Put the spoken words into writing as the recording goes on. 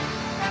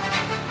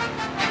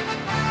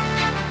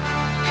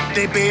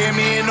They buried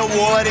me in the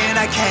water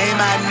and I came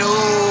out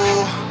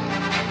new.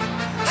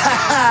 Ha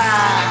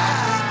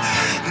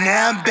ha.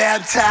 Now I'm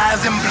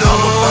baptized in blue. I'm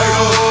a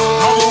fighter,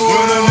 I'm a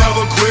winner,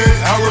 never quit.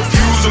 I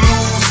refuse to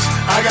lose.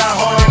 I got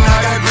heart and I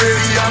got grit.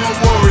 See, I'm a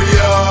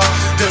warrior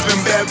that's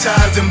been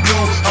baptized in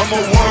blue. I'm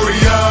a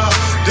warrior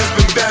that's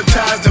been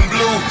baptized in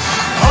blue.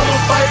 I'm a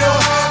fighter,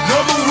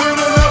 never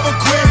winner, never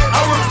quit. I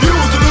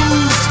refuse to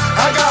lose.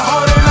 I got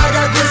heart and I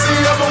got grit. See,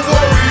 I'm a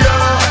warrior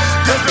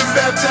that's been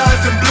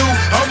baptized in blue.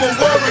 I'm a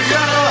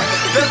warrior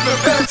that's been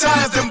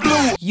baptized in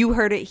blue. You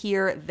heard it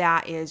here.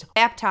 That is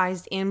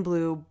Baptized in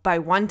Blue by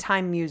One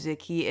Time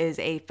Music. He is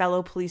a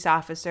fellow police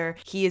officer.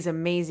 He is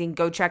amazing.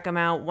 Go check him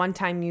out. One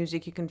Time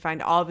Music. You can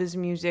find all of his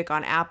music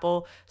on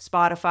Apple,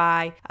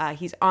 Spotify.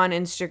 He's on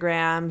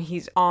Instagram.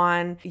 He's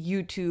on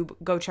YouTube.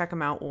 Go check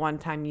him out. One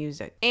Time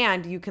Music.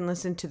 And you can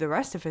listen to the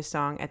rest of his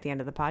song at the end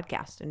of the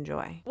podcast.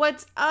 Enjoy.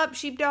 What's up,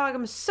 Sheepdog?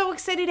 I'm so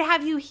excited to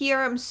have you here.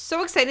 I'm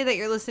so excited that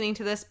you're listening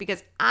to this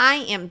because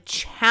I am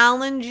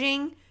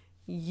challenging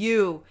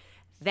you.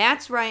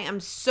 That's right. I'm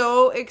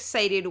so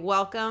excited.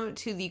 Welcome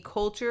to the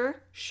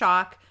Culture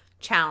Shock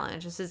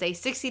Challenge. This is a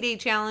 60-day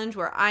challenge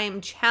where I am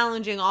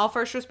challenging all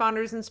first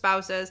responders and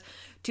spouses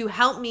to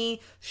help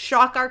me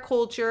shock our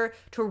culture,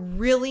 to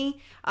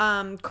really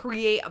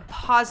create a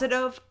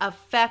positive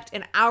effect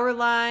in our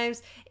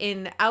lives,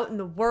 out in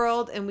the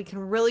world, and we can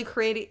really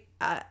create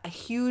a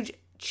huge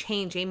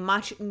change, a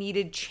much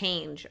needed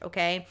change,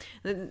 okay?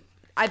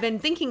 I've been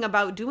thinking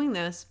about doing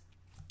this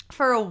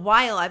for a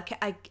while.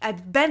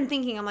 I've been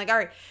thinking, I'm like, all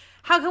right,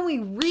 how can we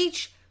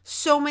reach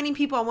so many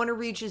people? I want to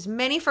reach as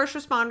many first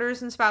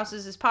responders and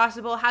spouses as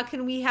possible. How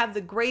can we have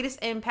the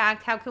greatest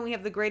impact? How can we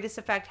have the greatest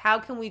effect? How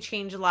can we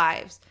change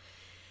lives?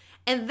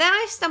 And then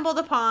I stumbled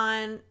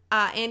upon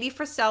Andy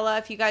Frisella.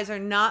 If you guys are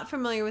not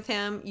familiar with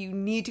him, you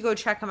need to go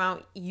check him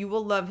out. You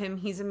will love him.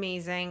 He's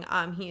amazing.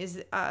 He is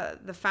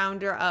the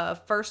founder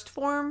of First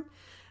Form.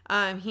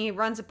 He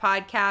runs a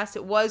podcast.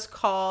 It was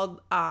called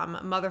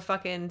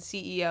Motherfucking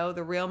CEO,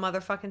 The Real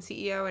Motherfucking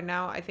CEO, and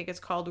now I think it's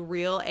called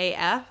Real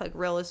AF, like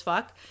real as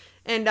fuck.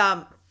 And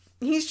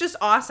he's just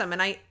awesome.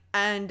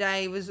 And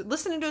I was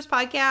listening to his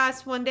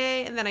podcast one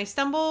day, and then I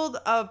stumbled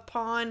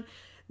upon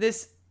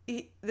this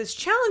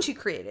challenge he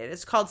created.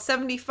 It's called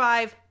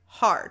 75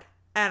 Hard,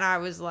 and I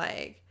was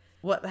like,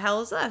 what the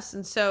hell is this?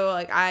 And so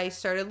like I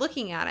started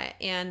looking at it,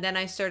 and then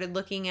I started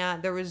looking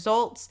at the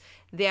results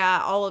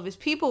that all of his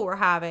people were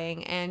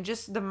having and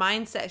just the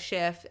mindset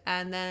shift.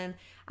 And then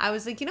I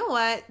was like, you know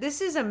what?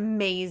 This is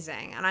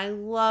amazing. And I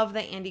love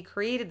that Andy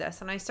created this.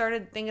 And I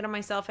started thinking to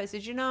myself, I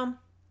said,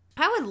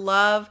 I would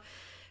love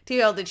to be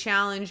able to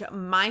challenge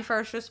my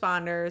first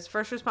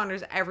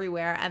responders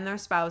everywhere and their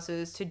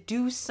spouses to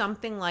do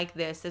something like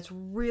this that's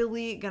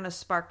really going to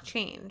spark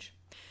change.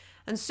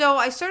 And so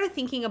I started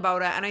thinking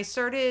about it, and I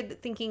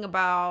started thinking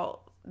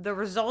about the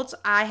results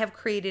I have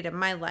created in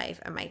my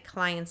life and my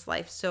clients'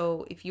 life.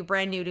 So if you're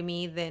brand new to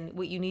me, then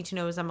what you need to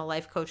know is I'm a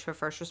life coach for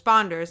first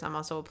responders. I'm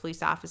also a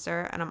police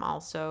officer, and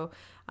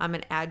I'm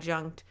an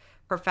adjunct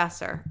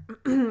professor,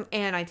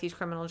 and I teach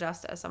criminal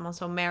justice. I'm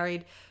also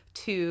married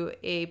to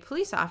a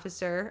police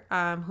officer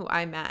who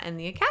I met in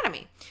the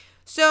academy.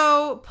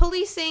 So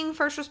policing,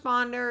 first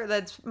responder,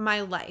 that's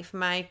my life,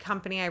 my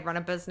company. I run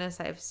a business.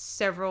 I have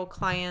several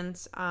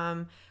clients,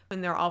 and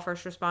they're all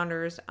first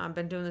responders. I've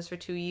been doing this for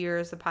 2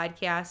 years. The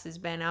podcast has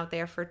been out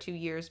there for 2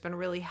 years, been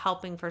really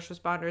helping first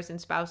responders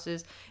and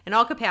spouses in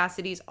all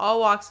capacities, all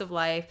walks of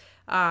life,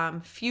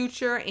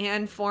 future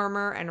and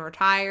former and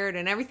retired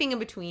and everything in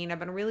between. I've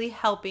been really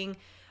helping,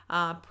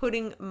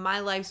 putting my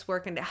life's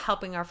work into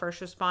helping our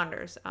first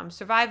responders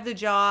survive the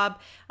job,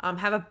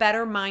 have a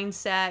better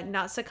mindset,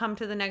 not succumb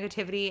to the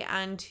negativity,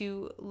 and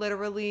to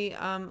literally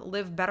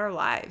live better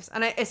lives.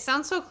 And it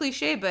sounds so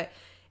cliche, but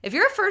if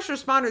you're a first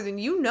responder, then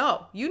you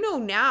know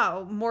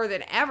now more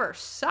than ever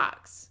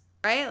sucks,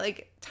 right?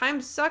 Like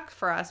times suck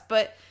for us,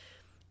 but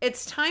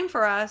it's time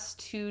for us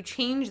to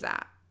change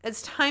that.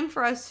 It's time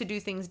for us to do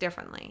things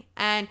differently.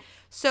 And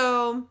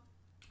so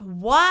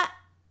what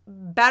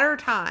better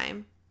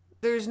time?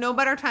 There's no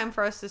better time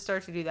for us to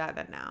start to do that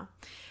than now.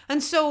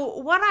 And so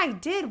what I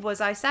did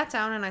was I sat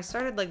down and I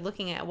started like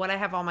looking at what I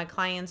have all my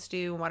clients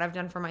do and what I've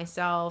done for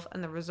myself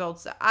and the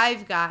results that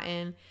I've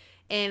gotten,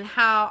 and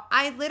how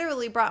I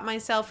literally brought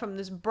myself from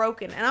this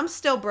broken, and I'm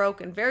still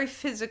broken, very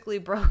physically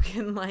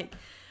broken. Like,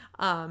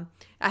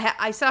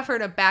 I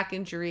suffered a back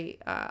injury.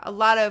 A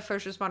lot of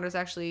first responders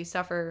actually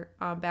suffer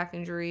back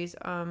injuries.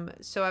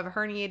 So I have a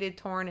herniated,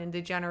 torn, and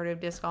degenerative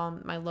disc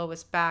on my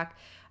lowest back.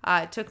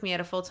 It took me out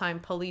of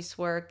full-time police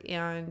work,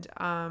 and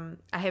I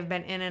have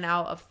been in and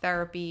out of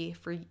therapy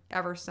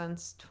ever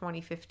since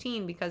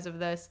 2015 because of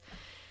this.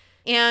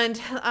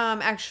 And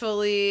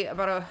actually,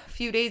 about a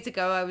few days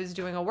ago, I was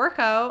doing a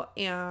workout,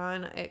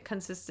 and it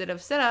consisted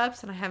of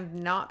sit-ups, and I have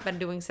not been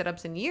doing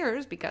sit-ups in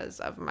years because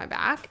of my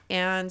back.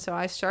 And so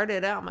I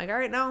started out. I'm like, all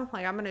right, no,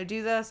 like I'm going to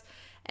do this.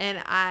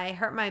 And I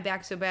hurt my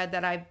back so bad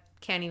that I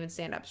can't even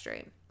stand up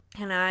straight.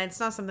 And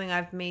it's not something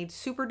I've made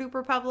super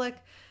duper public,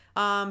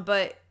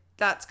 but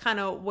that's kind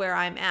of where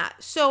I'm at.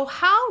 So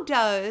how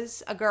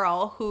does a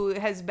girl who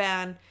has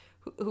been,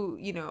 who,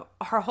 you know,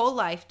 her whole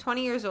life,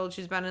 20 years old,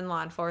 she's been in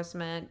law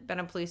enforcement, been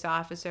a police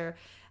officer.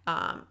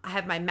 I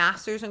have my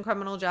master's in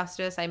criminal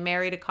justice. I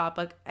married a cop.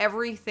 Like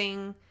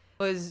everything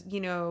was,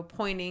 you know,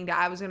 pointing to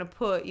I was going to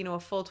put, you know, a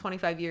full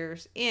 25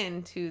 years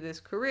into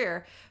this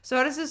career. So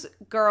how does this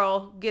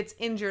girl gets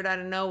injured out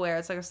of nowhere?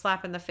 It's like a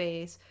slap in the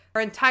face. Her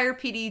entire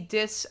PD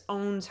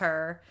disowns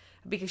her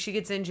because she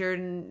gets injured,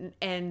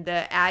 and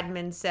the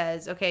admin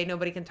says, okay,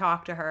 nobody can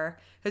talk to her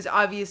because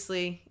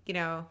obviously, you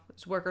know,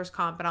 it's workers'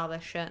 comp and all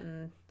this shit,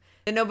 and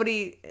then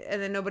nobody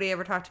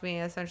ever talked to me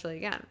essentially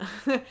again.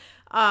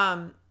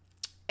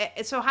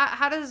 So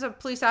how does a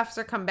police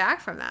officer come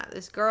back from that?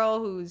 This girl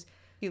who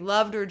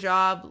loved her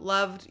job,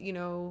 loved, you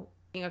know,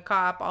 being a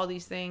cop, all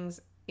these things,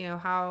 you know,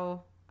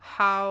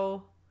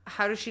 how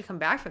does she come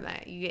back from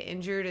that? You get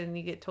injured and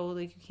you get told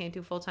like you can't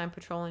do full-time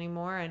patrol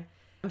anymore. And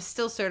I'm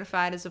still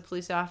certified as a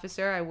police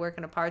officer. I work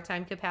in a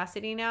part-time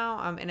capacity now,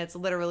 and it's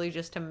literally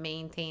just to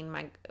maintain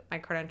my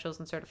credentials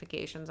and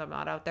certifications. I'm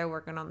not out there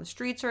working on the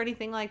streets or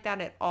anything like that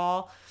at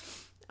all.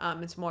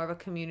 It's more of a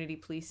community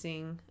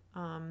policing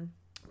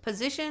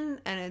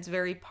position, and it's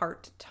very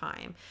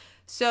part-time.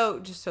 So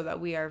just so that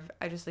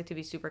I just like to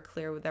be super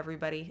clear with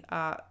everybody.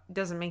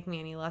 Doesn't make me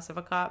any less of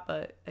a cop,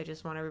 but I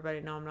just want everybody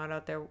to know I'm not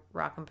out there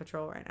rocking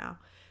patrol right now.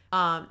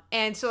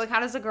 And so like,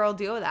 how does a girl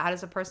deal with that? How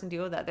does a person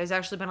deal with that? There's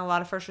actually been a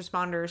lot of first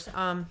responders,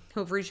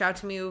 who've reached out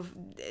to me,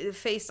 who've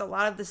faced a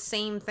lot of the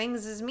same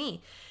things as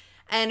me.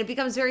 And it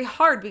becomes very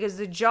hard because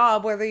the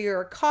job, whether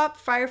you're a cop,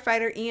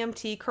 firefighter,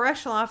 EMT,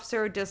 correctional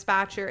officer, or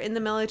dispatcher in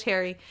the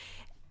military,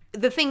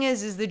 the thing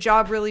is the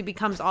job really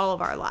becomes all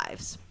of our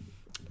lives.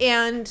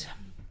 And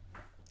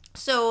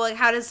so like,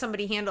 how does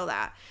somebody handle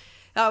that?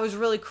 I was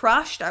really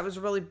crushed. I was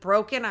really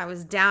broken. I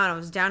was down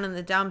in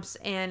the dumps,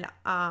 and,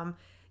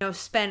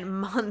 spent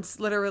months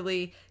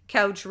literally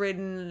couch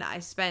ridden. I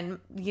spent,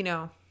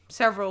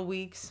 several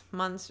weeks,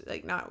 months,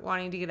 like not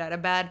wanting to get out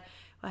of bed.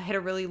 I had a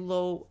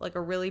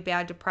really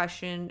bad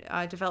depression,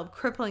 developed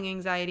crippling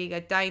anxiety,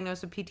 got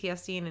diagnosed with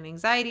PTSD and an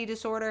anxiety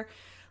disorder.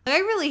 Like I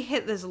really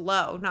hit this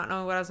low, not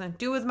knowing what I was going to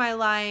do with my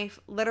life.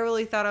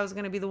 Literally thought I was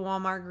going to be the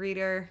Walmart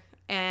greeter.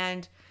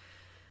 And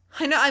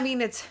I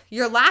know,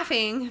 you're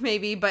laughing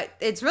maybe, but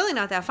it's really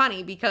not that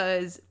funny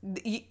because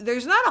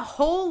there's not a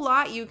whole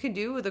lot you can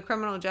do with a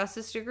criminal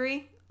justice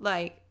degree.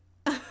 Like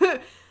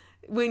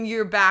when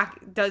your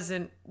back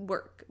doesn't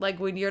work, like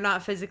when you're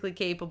not physically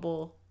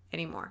capable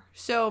anymore.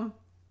 So,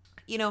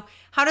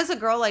 how does a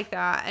girl like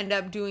that end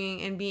up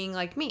doing and being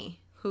like me,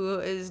 who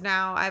is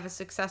now, I have a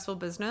successful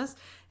business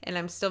and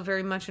I'm still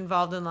very much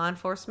involved in law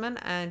enforcement,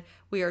 and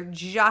we are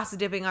just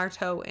dipping our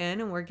toe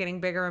in and we're getting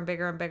bigger and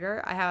bigger and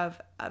bigger. I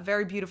have a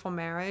very beautiful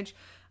marriage.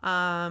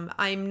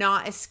 I'm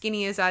not as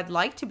skinny as I'd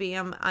like to be.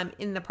 I'm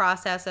in the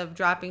process of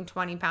dropping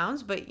 20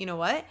 pounds, but you know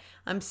what?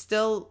 I'm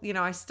still,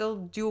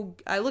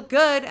 I look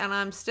good and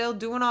I'm still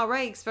doing all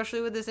right,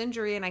 especially with this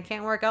injury, and I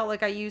can't work out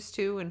like I used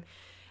to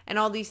and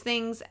all these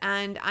things,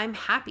 and I'm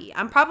happy.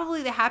 I'm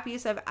probably the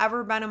happiest I've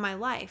ever been in my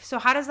life. So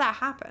how does that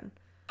happen?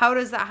 How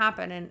does that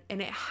happen?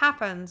 And it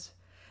happens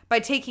by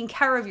taking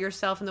care of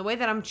yourself in the way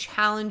that I'm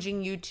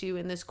challenging you to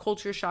in this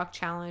culture shock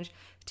challenge.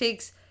 It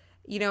takes,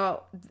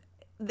 the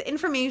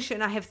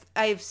information. I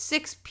have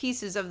 6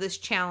 pieces of this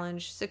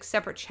challenge, 6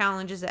 separate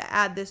challenges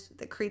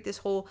that create this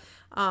whole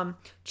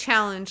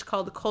challenge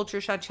called the culture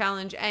shock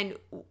challenge. And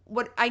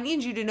what I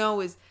need you to know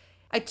is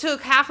I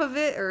took half of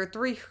it, or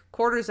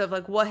 3/4 of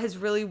like what has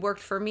really worked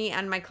for me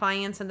and my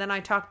clients, and then I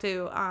talked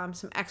to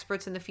some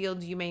experts in the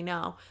field you may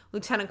know.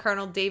 Lieutenant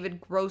Colonel David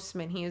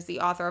Grossman, he is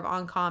the author of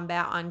On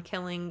Combat, On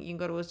Killing. You can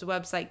go to his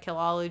website,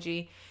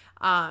 Killology.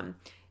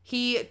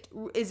 He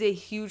is a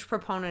huge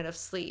proponent of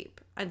sleep,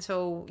 and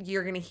so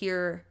you're going to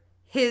hear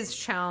his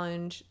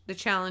challenge, the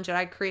challenge that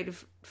I created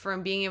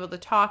from being able to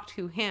talk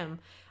to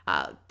him.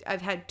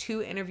 I've had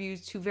 2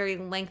 interviews, 2 very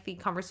lengthy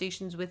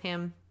conversations with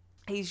him.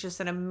 He's just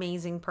an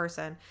amazing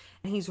person,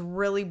 and he's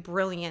really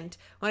brilliant.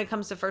 When it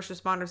comes to first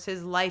responders,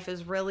 his life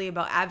is really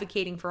about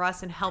advocating for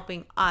us and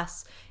helping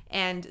us.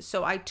 And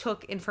so I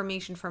took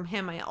information from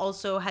him. I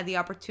also had the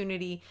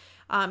opportunity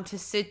to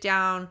sit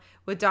down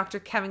with Dr.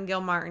 Kevin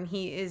Gilmartin.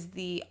 He is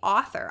the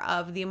author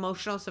of The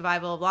Emotional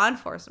Survival of Law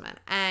Enforcement.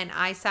 And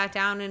I sat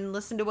down and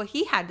listened to what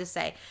he had to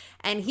say.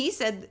 And he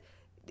said,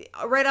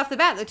 right off the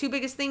bat, the 2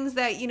 biggest things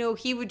that,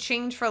 he would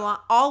change for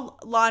all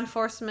law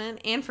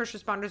enforcement and first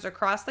responders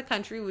across the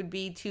country would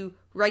be to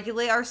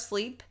regulate our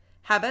sleep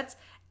habits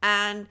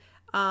and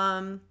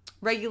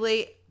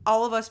regulate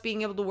all of us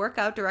being able to work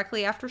out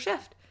directly after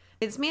shift.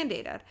 It's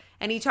mandated.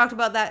 And he talked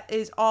about that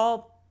is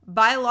all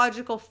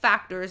biological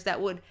factors that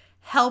would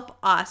help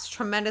us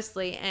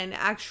tremendously, and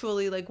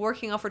actually like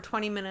working out for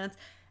 20 minutes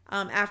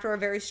after a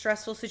very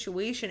stressful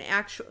situation,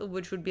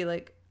 which would be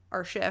like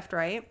our shift,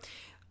 right?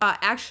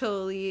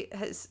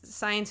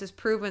 Science has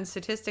proven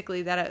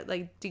statistically that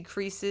it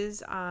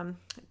decreases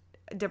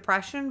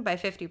depression by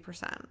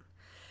 50%.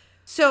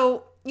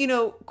 So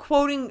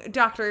quoting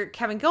Dr.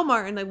 Kevin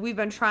Gilmartin, like, we've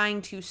been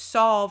trying to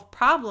solve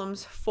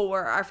problems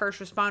for our first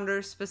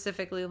responders,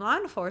 specifically law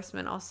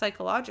enforcement, all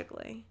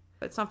psychologically.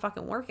 But it's not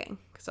fucking working,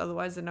 because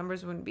otherwise the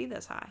numbers wouldn't be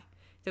this high.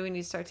 Then we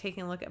need to start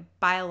taking a look at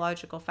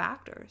biological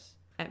factors.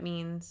 That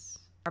means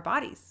our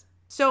bodies.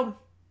 So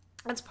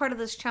that's part of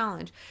this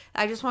challenge.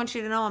 I just want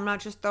you to know I'm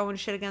not just throwing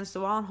shit against the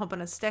wall and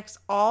hoping it sticks.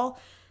 All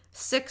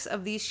 6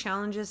 of these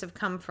challenges have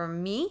come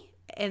from me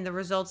and the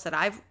results that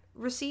I've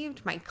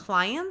received, my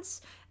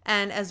clients,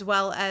 and as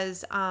well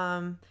as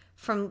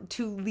from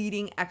 2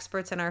 leading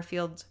experts in our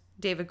field,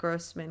 David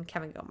Grossman,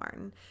 Kevin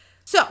Gilmartin.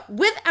 So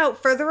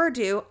without further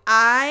ado,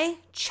 I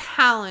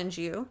challenge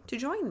you to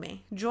join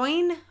me.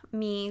 Join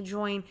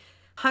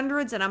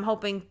hundreds, and I'm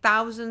hoping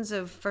thousands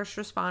of first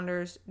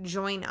responders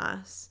join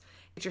us.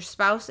 Get your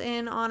spouse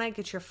in on it.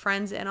 Get your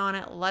friends in on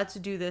it. Let's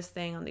do this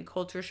thing on the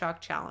Culture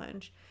Shock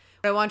Challenge.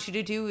 What I want you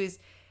to do is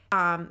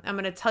I'm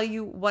going to tell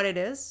you what it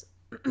is.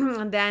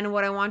 And then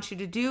what I want you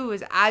to do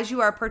is, as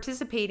you are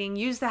participating,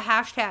 use the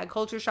hashtag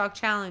Culture Shock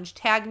Challenge.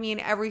 Tag me in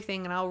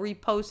everything, and I'll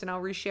repost and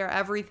I'll reshare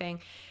everything.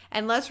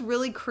 And let's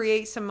really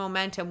create some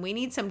momentum. We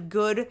need some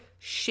good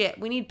shit.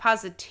 We need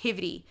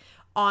positivity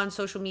on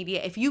social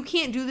media. If you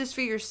can't do this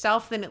for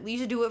yourself, then at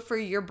least do it for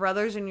your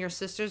brothers and your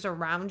sisters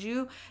around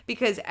you,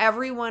 because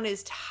everyone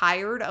is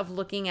tired of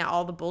looking at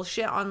all the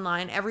bullshit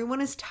online.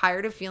 Everyone is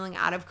tired of feeling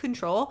out of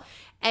control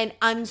and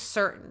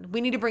uncertain.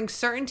 We need to bring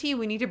certainty.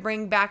 We need to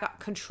bring back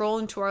control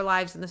into our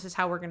lives, and this is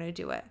how we're going to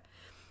do it.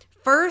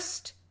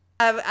 First,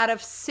 out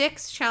of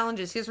 6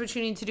 challenges, here's what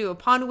you need to do.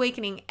 Upon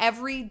awakening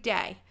every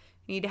day,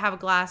 you need to have a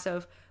glass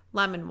of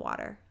lemon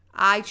water.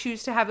 I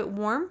choose to have it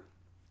warm.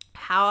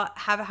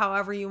 Have it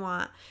however you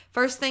want.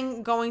 First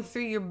thing going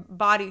through your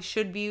body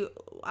should be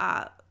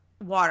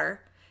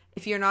water.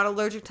 If you're not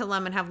allergic to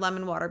lemon, have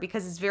lemon water,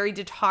 because it's very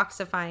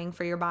detoxifying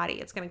for your body.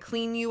 It's going to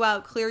clean you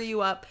out, clear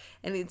you up,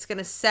 and it's going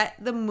to set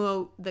the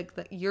mood,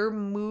 your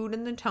mood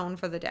and the tone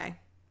for the day.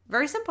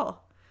 Very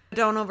simple.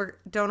 Don't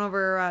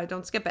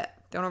skip it.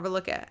 Don't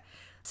overlook it.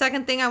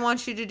 Second thing I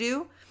want you to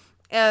do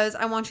is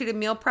I want you to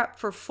meal prep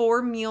for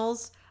 4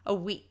 meals a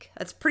week.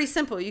 That's pretty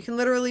simple. You can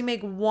literally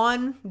make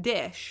 1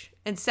 dish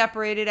and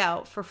separate it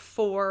out for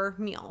 4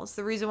 meals.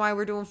 The reason why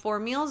we're doing 4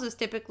 meals is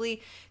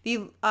typically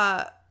the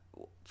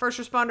first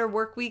responder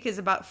work week is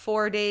about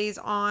 4 days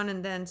on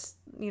and then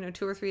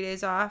 2 or 3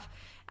 days off.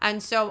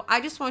 And so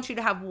I just want you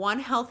to have 1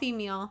 healthy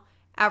meal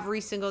every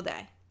single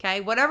day.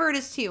 Okay, whatever it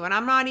is to you. And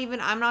I'm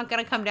not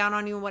going to come down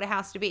on you on what it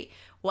has to be.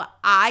 What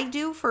I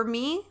do for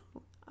me,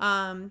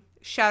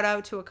 shout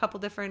out to a couple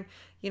different,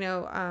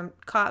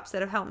 cops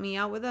that have helped me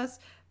out with this.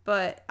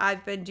 But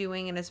I've been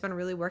doing, and it's been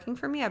really working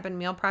for me, I've been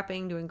meal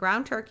prepping, doing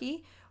ground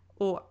turkey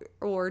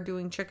or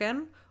doing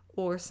chicken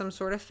or some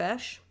sort of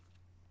fish,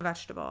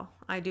 vegetable.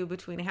 I do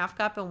between a 1/2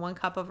 cup and 1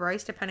 cup of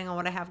rice, depending on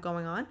what I have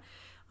going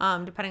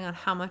on, depending on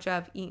how much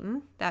I've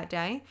eaten that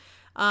day.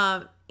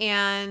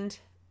 And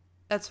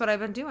that's what I've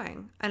been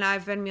doing. And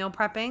I've been meal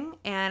prepping,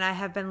 and I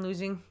have been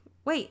losing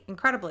weight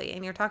incredibly.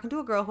 And you're talking to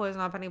a girl who has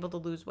not been able to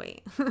lose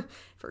weight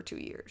for 2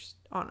 years,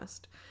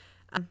 honest.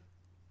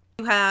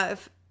 You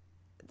have...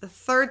 The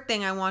third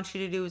thing I want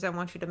you to do is I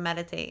want you to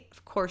meditate.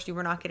 Of course, you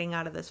were not getting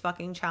out of this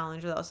fucking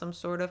challenge without some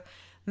sort of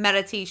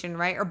meditation,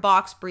 right? Or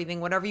box breathing,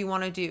 whatever you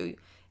want to do.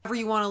 However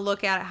you want to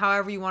look at it,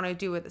 however you want to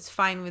do it, it's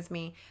fine with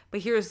me.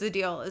 But here's the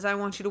deal, is I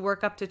want you to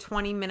work up to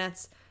 20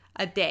 minutes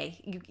a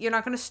day. You're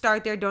not going to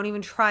start there. Don't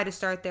even try to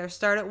start there.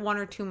 Start at 1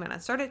 or 2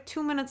 minutes. Start at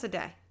 2 minutes a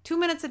day. 2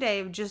 minutes a day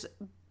of just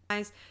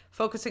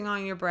focusing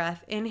on your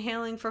breath.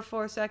 Inhaling for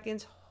 4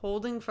 seconds,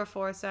 holding for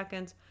 4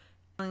 seconds,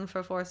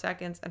 for 4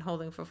 seconds, and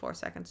holding for 4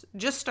 seconds.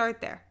 Just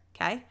start there,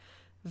 okay?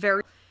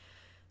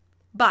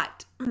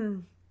 But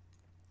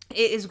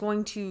it is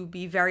going to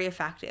be very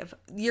effective.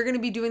 You're going to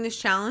be doing this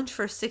challenge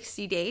for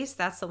 60 days.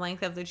 That's the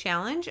length of the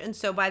challenge. And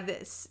so by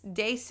this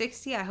day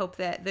 60, I hope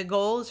that the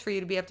goal is for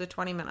you to be up to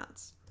 20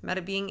 minutes.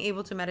 Being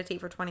able to meditate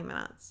for 20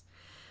 minutes.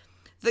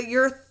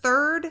 Your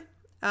third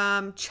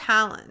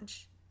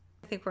challenge,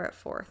 I think we're at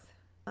 4th.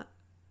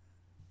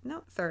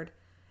 No, 3rd.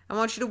 I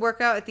want you to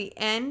work out at the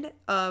end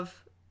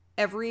of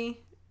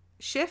every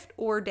shift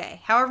or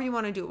day, however you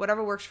want to do it,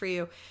 whatever works for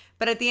you.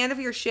 But at the end of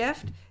your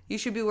shift, you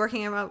should be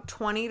working about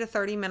 20 to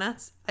 30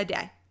 minutes a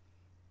day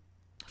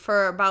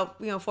for about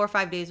 4 or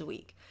 5 days a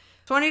week.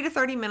 20 to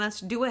 30 minutes,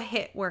 do a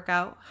HIIT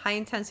workout, high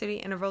intensity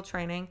interval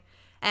training,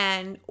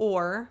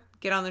 or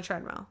get on the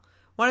treadmill.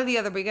 One or the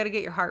other, but you got to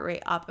get your heart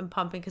rate up and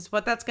pumping, because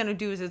what that's going to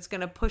do is it's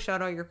going to push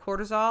out all your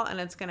cortisol, and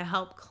it's going to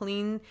help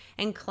clean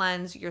and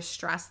cleanse your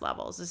stress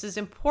levels. This is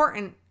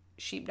important,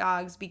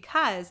 sheepdogs,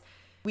 because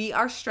we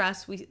are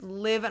stressed. We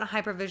live in a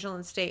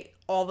hypervigilant state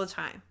all the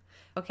time.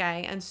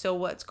 Okay. And so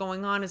what's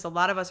going on is a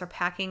lot of us are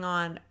packing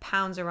on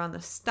pounds around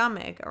the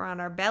stomach, around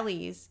our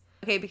bellies.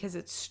 Okay. Because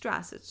it's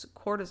stress. It's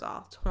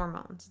cortisol. It's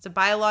hormones. It's a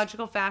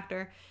biological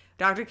factor.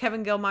 Dr.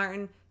 Kevin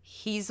Gilmartin,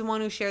 he's the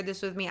one who shared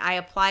this with me. I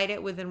applied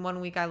it. Within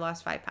 1 week, I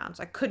lost 5 pounds.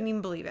 I couldn't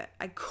even believe it.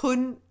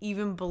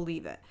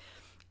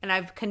 And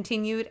I've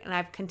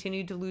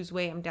continued to lose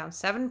weight. I'm down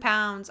 7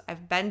 pounds.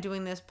 I've been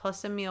doing this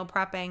plus some meal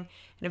prepping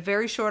in a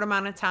very short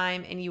amount of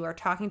time. And you are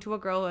talking to a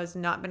girl who has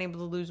not been able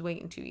to lose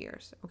weight in 2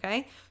 years.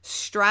 Okay.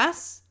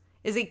 Stress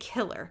is a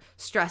killer.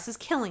 Stress is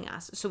killing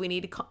us. So we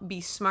need to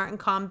be smart and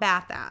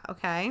combat that.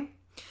 Okay.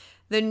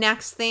 The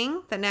next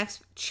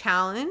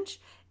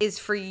challenge is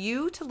for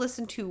you to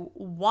listen to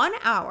 1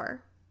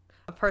 hour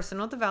of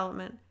personal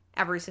development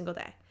every single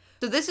day.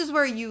 So this is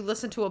where you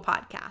listen to a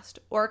podcast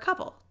or a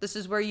couple. This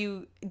is where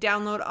you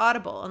download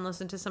Audible and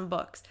listen to some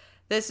books.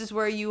 This is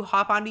where you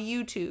hop onto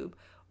YouTube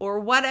or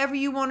whatever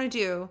you want to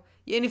do.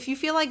 And if you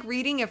feel like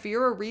reading, if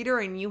you're a reader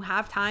and you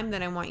have time,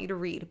 then I want you to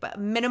read. But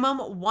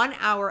minimum 1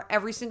 hour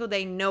every single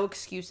day, no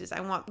excuses.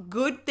 I want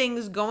good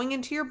things going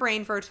into your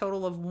brain for a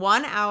total of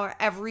 1 hour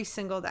every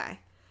single day.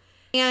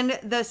 And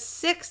the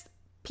 6th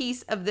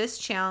piece of this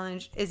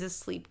challenge is a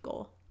sleep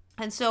goal.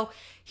 And so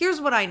here's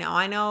what I know.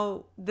 I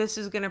know this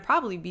is going to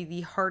probably be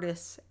the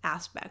hardest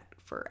aspect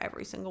for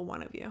every single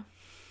one of you.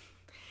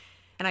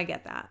 And I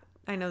get that.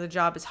 I know the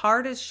job is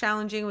hard, it's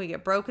challenging. We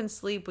get broken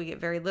sleep. We get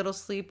very little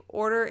sleep,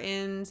 order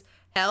ins,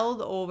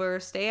 held over,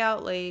 stay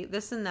out late,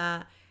 this and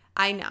that.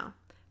 I know.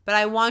 But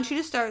I want you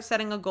to start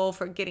setting a goal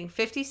for getting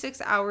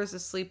 56 hours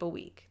of sleep a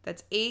week.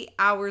 That's 8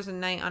 hours a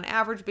night on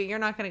average, but you're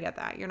not going to get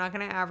that. You're not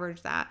going to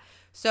average that.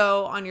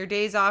 So on your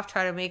days off,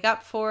 try to make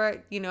up for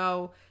it,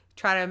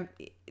 try to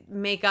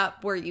make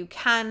up where you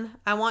can.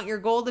 I want your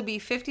goal to be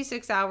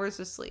 56 hours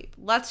of sleep.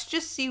 Let's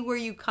just see where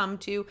you come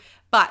to.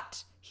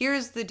 But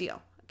here's the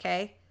deal,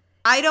 okay?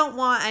 I don't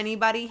want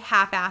anybody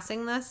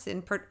half-assing this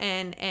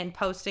and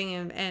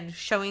posting and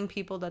showing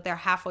people that they're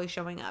halfway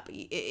showing up.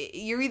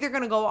 You're either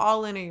going to go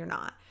all in or you're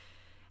not.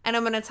 And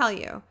I'm going to tell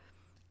you,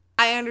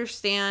 I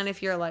understand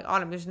if you're like,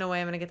 Autumn, there's no way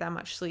I'm going to get that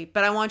much sleep.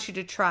 But I want you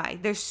to try.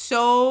 There's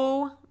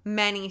so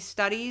many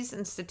studies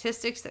and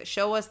statistics that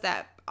show us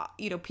that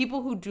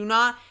people who do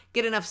not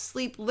get enough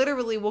sleep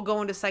literally will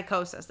go into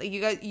psychosis. Like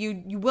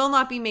you will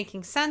not be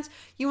making sense.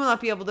 You will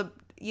not be able to,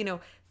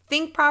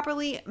 think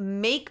properly,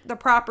 make the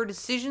proper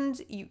decisions.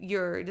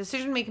 Your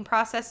decision-making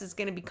process is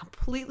going to be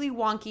completely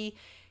wonky.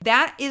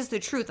 That is the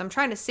truth. I'm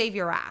trying to save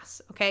your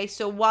ass, okay?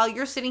 So while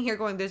you're sitting here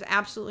going, there's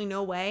absolutely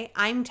no way,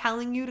 I'm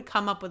telling you to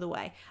come up with a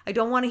way. I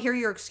don't want to hear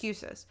your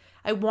excuses.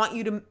 I want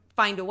you to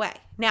find a way.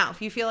 Now,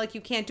 if you feel like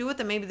you can't do it,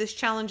 then maybe this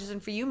challenge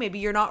isn't for you. Maybe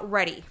you're not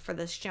ready for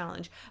this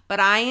challenge. But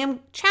I am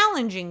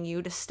challenging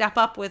you to step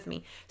up with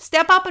me.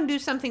 Step up and do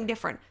something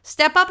different.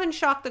 Step up and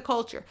shock the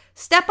culture.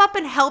 Step up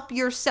and help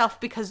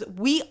yourself, because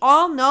we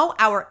all know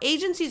our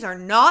agencies are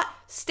not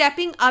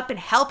stepping up and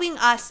helping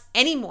us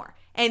anymore.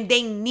 And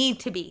they need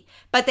to be,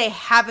 but they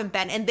haven't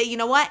been. And you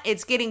know what?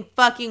 It's getting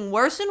fucking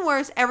worse and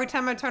worse every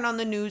time I turn on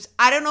the news.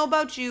 I don't know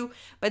about you,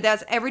 but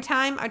that's every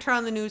time I turn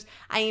on the news,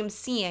 I am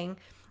seeing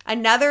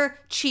another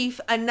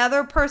chief,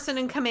 another person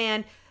in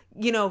command,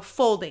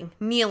 folding,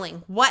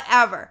 kneeling,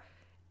 whatever.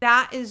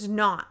 That is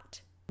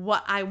not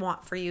what I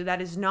want for you. That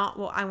is not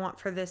what I want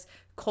for this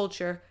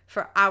culture,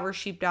 for our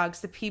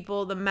sheepdogs, the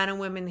people, the men and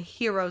women, the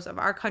heroes of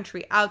our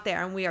country out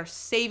there. And we are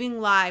saving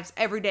lives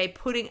every day,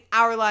 putting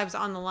our lives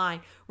on the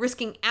line,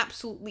 risking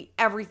absolutely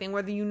everything,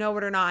 whether you know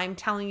it or not. I'm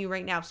telling you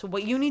right now. So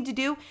what you need to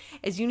do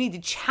is you need to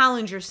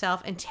challenge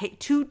yourself and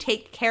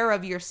take care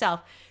of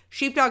yourself.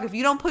 Sheepdog, if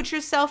you don't put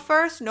yourself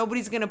first,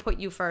 nobody's going to put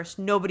you first.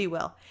 Nobody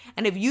will.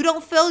 And if you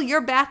don't fill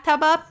your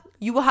bathtub up,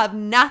 you will have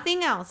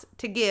nothing else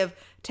to give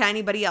to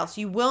anybody else.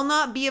 You will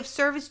not be of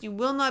service. You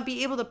will not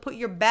be able to put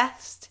your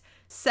best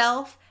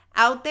self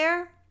out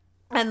there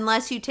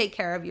unless you take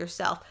care of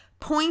yourself.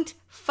 Point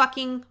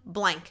fucking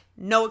blank.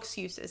 No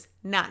excuses.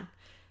 None.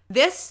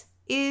 This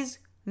is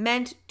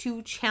meant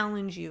to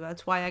challenge you.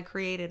 That's why I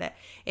created it.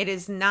 It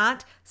is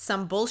not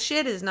some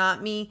bullshit. It is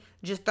not me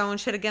just throwing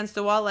shit against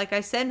the wall, like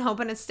I said, and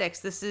hoping it sticks.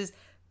 This is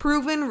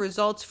proven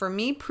results for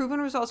me,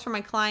 proven results for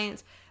my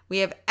clients. We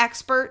have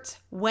experts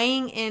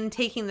weighing in,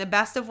 taking the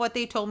best of what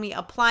they told me,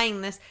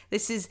 applying this.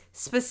 This is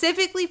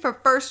specifically for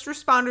first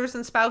responders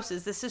and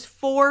spouses. This is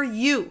for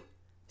you.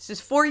 This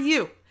is for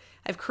you.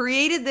 I've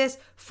created this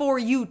for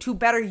you to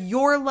better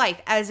your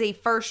life as a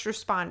first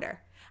responder.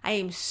 I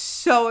am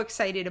so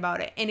excited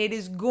about it, and it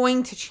is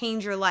going to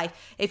change your life.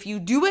 If you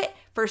do it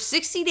for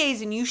 60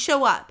 days and you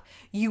show up,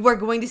 you are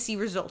going to see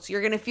results.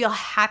 You're going to feel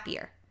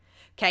happier,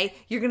 okay?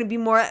 You're going to be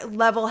more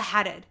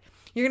level-headed.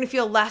 You're going to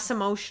feel less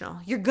emotional.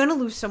 You're going to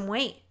lose some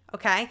weight,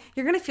 okay?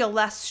 You're going to feel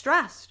less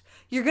stressed.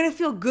 You're going to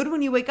feel good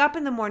when you wake up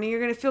in the morning. You're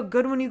going to feel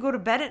good when you go to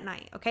bed at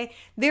night, okay?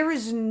 There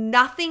is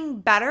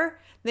nothing better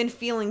than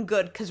feeling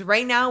good, because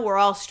right now we're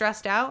all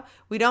stressed out.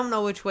 We don't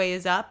know which way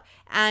is up,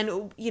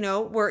 and,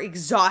 we're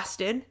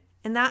exhausted.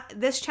 And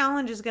this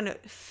challenge is going to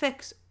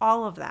fix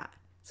all of that.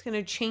 It's going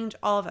to change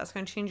all of that. It's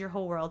going to change your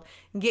whole world.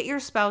 Get your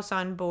spouse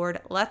on board.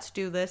 Let's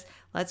do this.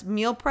 Let's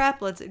meal prep.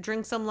 Let's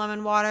drink some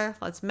lemon water.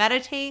 Let's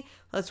meditate.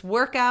 Let's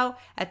work out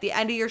at the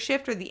end of your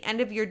shift or the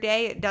end of your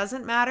day. It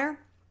doesn't matter.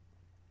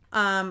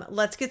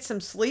 Let's get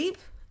some sleep.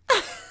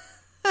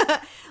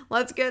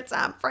 Let's get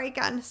some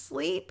freaking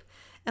sleep.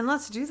 And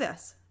let's do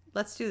this.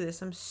 Let's do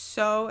this. I'm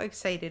so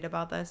excited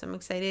about this. I'm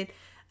excited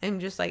I'm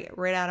just like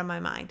right out of my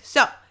mind.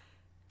 So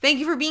thank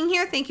you for being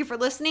here. Thank you for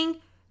listening.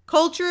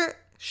 Culture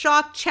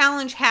Shock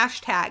Challenge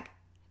hashtag.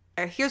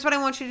 Here's what I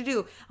want you to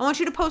do. I want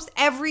you to post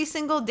every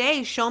single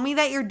day. Show me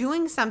that you're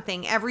doing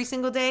something every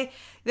single day,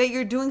 that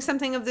you're doing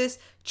something of this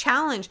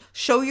challenge.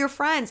 Show your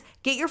friends.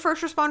 Get your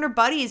first responder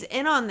buddies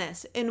in on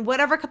this. In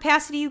whatever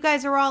capacity you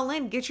guys are all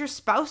in, get your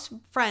spouse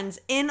friends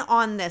in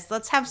on this.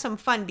 Let's have some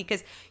fun,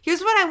 because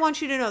here's what I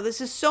want you to know.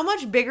 This is so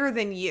much bigger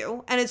than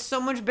you, and it's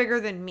so much bigger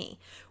than me.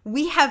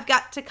 We have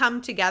got to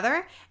come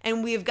together,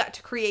 and we have got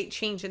to create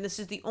change. And this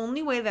is the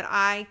only way that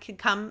I could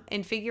come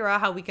and figure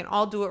out how we can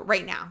all do it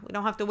right now. We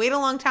don't have to wait a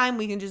long time.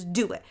 We can just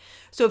do it.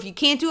 So if you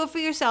can't do it for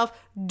yourself,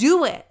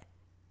 do it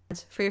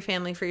for your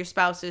family, for your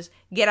spouses.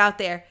 Get out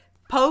there,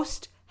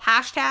 post,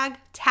 hashtag,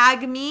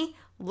 tag me.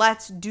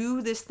 Let's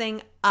do this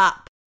thing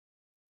up.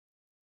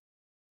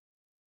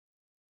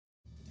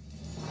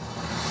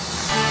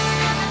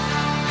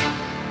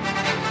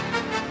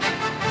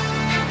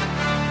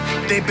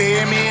 They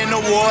buried me in the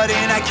water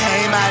and I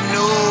came, I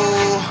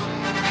knew.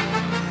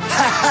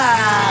 Ha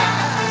ha.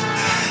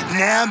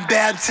 Now I'm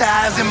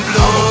baptized in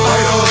blue.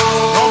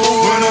 I'm a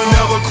winner,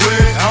 never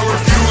quit. I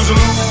refuse to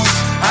lose.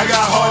 I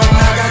got heart and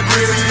I got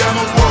grit. See,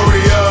 I'm a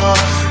warrior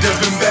that's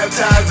been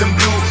baptized in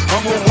blue.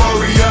 I'm a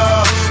warrior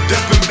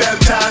that's been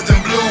baptized in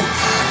blue.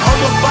 I'm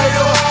a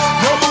fighter.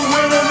 I'm a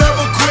winner,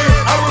 never quit.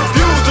 I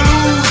refuse to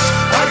lose.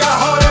 I got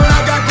heart and I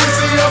got grit.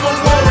 See, I'm a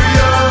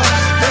warrior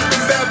that's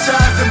been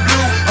baptized in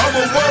blue. I'm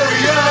a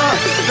warrior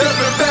that's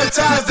been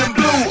baptized in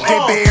blue. They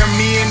buried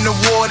me in the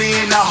water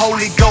in the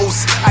Holy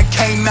Ghost. I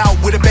came out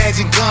with a badge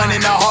and gun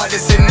and a heart that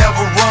said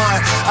never run.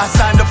 I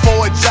signed up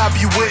for a job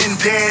you wouldn't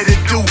dare to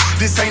do.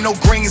 This ain't no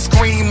green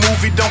screen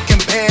movie, don't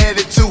compare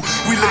the two.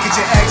 We look at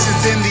your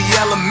actions in the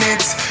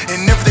elements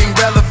and everything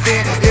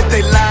relevant. If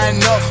they line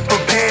up,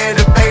 prepare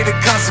to pay the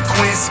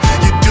consequence.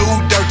 You do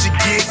dirt, you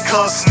get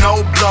cussed,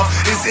 no bluff.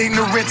 It's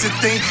ignorant to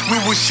think we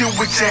will shoot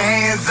with your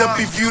hands up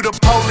if you the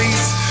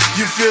police.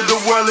 You feel the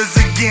world is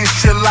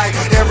against you, like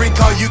every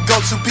call you go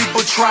to,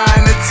 people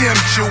trying to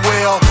tempt you.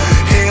 Well,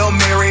 Hail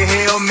Mary,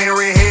 Hail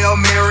Mary, Hail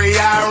Mary.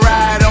 I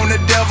ride on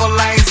the devil,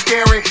 I ain't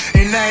scary,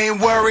 and I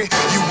ain't worried.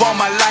 You want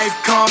my life,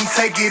 come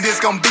take it,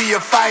 it's gonna be a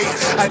fight.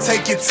 I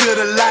take you to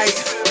the light,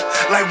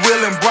 like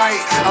Will and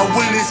Bright. I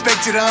wouldn't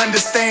expect you to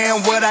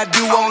understand what I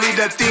do, only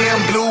the thin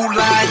blue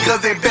line, cause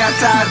they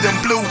baptized in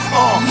blue.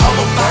 I'm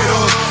a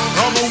fighter,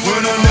 I'm a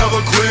winner, never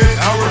quit.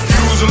 I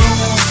refuse to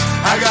lose.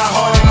 I got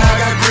heart and I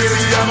got grit.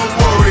 See, I'm a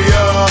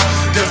warrior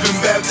that's been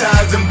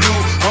baptized in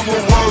blue. I'm a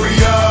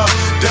warrior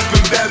that's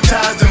been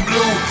baptized in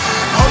blue.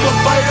 I'm a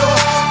fighter,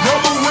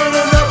 I'm a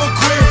winner, never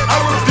quit. I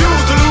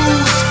refuse to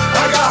lose.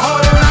 I got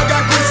heart and I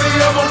got grit. See,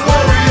 I'm a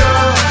warrior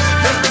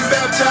that's been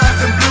baptized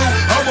in blue.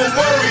 I'm a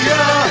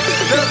warrior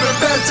that's been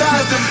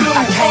baptized in blue.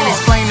 I can't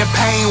explain the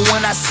pain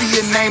when I see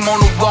a name on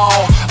the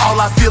wall. All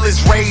I feel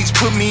is rage,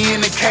 put me in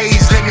a cage,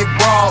 let me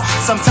brawl.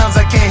 Sometimes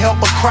I can't help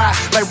but cry,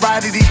 like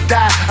why did he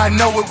die? I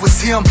know it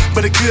was him,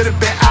 but it could have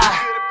been I.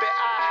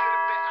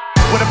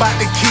 What about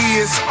the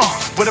kids?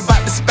 What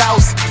about the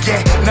spouse?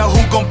 Yeah, now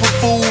who gon' put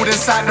food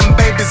inside them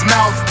babies'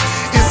 mouth?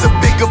 It's a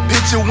bigger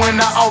picture when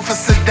the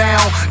officer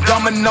down.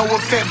 Domino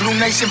effect, Blue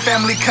Nation,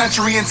 family,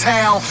 country, and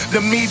town.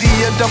 The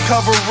media don't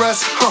cover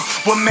us,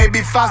 well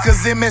maybe Fox, cause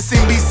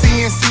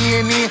MSNBC and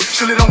CNN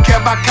surely don't care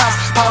about cops.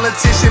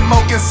 Politicians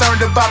more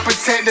concerned about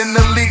protecting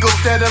the legal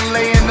instead of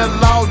laying the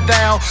law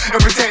down and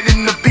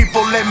protecting the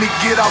people. Let me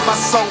get off my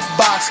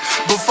soapbox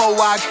before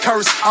I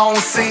curse. I don't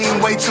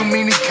seen way too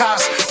many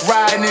cops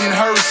riding in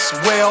hearse.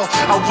 Well,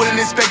 I wouldn't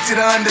expect you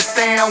to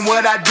understand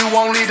what I do,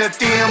 only the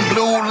thin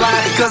blue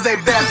line, cause they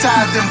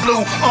baptized in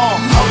blue. I'm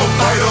a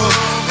fighter,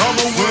 I'm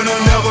a winner,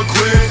 never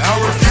quit. I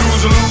refuse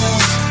to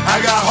lose. I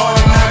got heart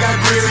and I got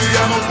grit. See,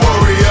 I'm a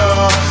warrior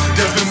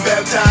that's been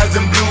baptized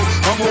in blue.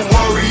 I'm a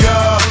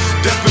warrior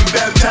that's been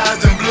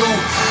baptized in blue.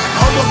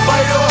 I'm a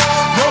fighter,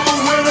 I'm a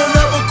winner,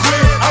 never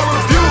quit. I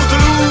refuse to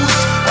lose.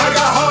 I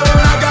got heart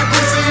and I got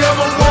grit. See, I'm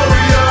a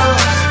warrior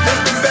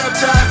that's been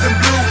baptized in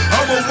blue.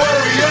 I'm a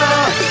warrior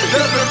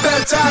that's been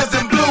baptized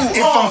in blue.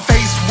 If I'm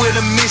faced with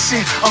a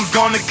mission, I'm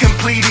gonna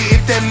complete it.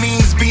 If that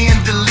means being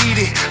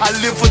deleted, I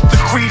live with the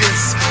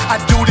credence. I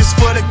do this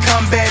for the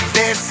combat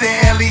vets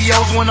and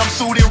LEOs. When I'm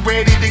suited,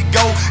 ready to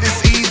go,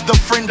 it's either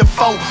friend or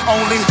foe.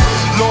 Only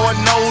Lord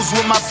knows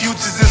what my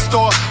future's in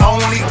store. I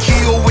only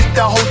kill with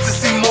the hope to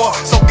see more,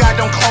 so God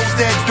don't close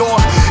that door.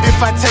 If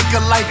I take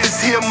a life, it's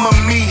him or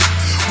me,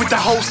 with the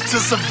hopes to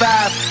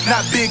survive,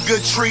 not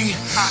bigotry.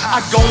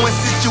 I go in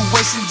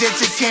situations that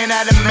you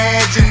cannot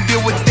imagine,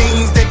 deal with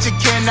things that you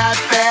cannot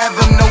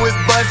fathom. Know it,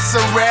 but so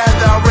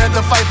I'd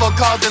rather fight for a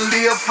cause than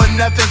live for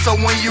nothing. So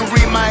when you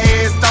read my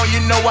headstone,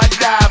 you know I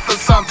died for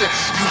something.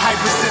 You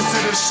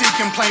hypersensitive shit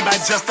complain by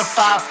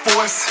justified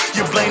force.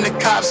 You blame the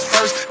cops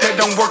first, that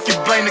don't work, you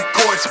blame the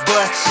courts.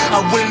 But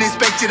I wouldn't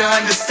expect you to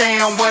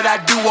understand what I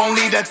do,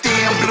 only the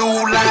thin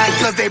blue line,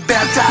 cause they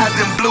baptized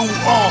in blue.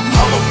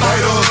 I'm a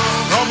fighter,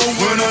 I'm a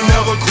winner,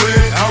 never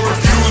quit. I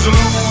refuse to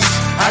lose.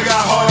 I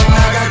got heart and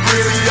I got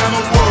grit. See, I'm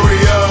a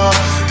warrior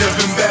that's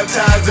been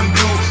baptized in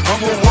blue.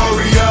 I'm a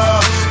warrior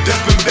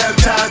that's been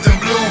baptized in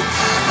blue.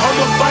 I'm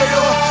a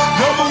fighter,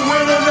 I'm a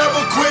winner,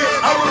 never quit.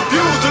 I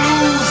refuse to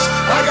lose.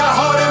 I got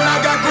heart and I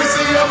got grit,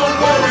 see I'm a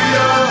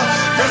warrior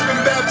that's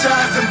been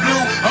baptized in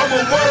blue. I'm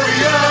a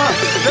warrior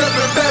that's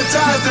been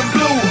baptized in blue.